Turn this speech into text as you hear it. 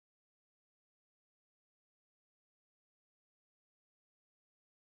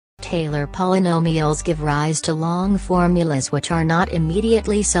Taylor polynomials give rise to long formulas which are not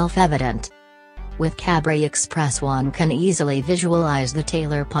immediately self-evident. With Cabri Express one can easily visualize the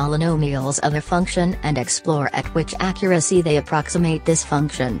Taylor polynomials of a function and explore at which accuracy they approximate this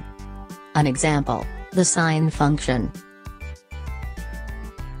function. An example: the sine function.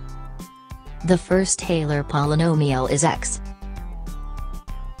 The first Taylor polynomial is x.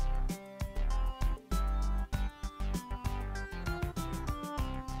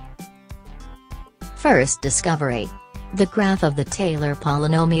 First discovery. The graph of the Taylor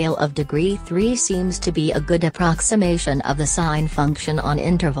polynomial of degree 3 seems to be a good approximation of the sine function on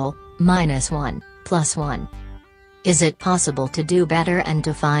interval -1, +1. Is it possible to do better and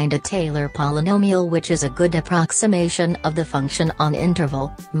to find a Taylor polynomial which is a good approximation of the function on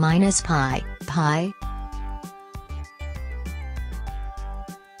interval -pi, pi?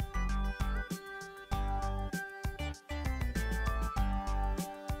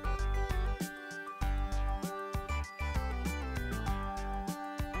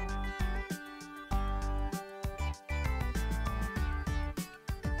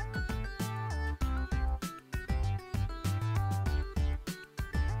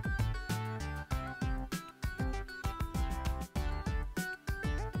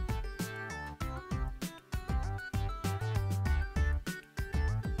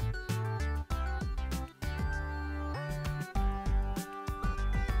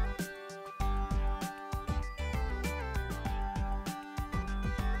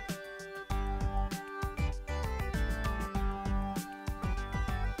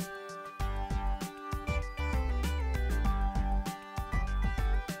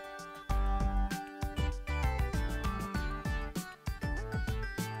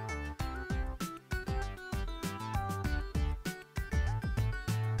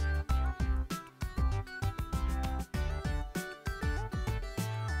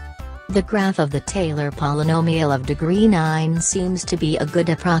 The graph of the Taylor polynomial of degree 9 seems to be a good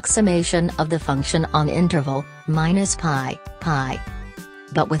approximation of the function on interval -pi, pi.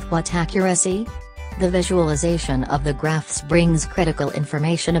 But with what accuracy? The visualization of the graphs brings critical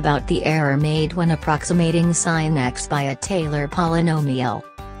information about the error made when approximating sin x by a Taylor polynomial.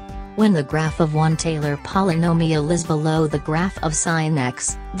 When the graph of one Taylor polynomial is below the graph of sin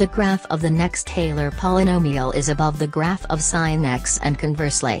x, the graph of the next Taylor polynomial is above the graph of sin x and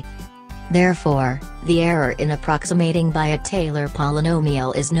conversely. Therefore, the error in approximating by a Taylor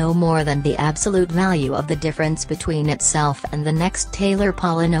polynomial is no more than the absolute value of the difference between itself and the next Taylor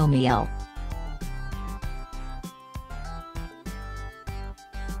polynomial.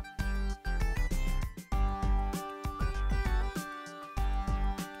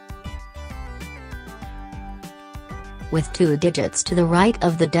 With 2 digits to the right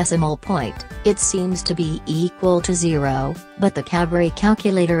of the decimal point, it seems to be equal to 0, but the Cabri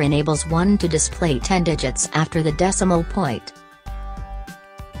calculator enables one to display 10 digits after the decimal point.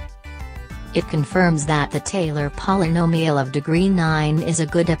 It confirms that the Taylor polynomial of degree 9 is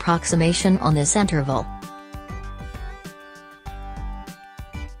a good approximation on this interval.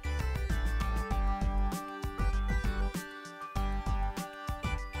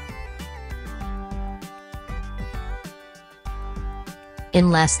 In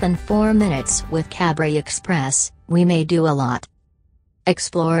less than 4 minutes with Cabri Express, we may do a lot.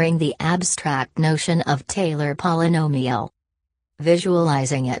 Exploring the abstract notion of Taylor polynomial,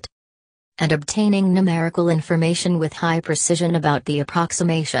 visualizing it, and obtaining numerical information with high precision about the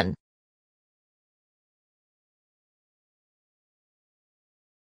approximation.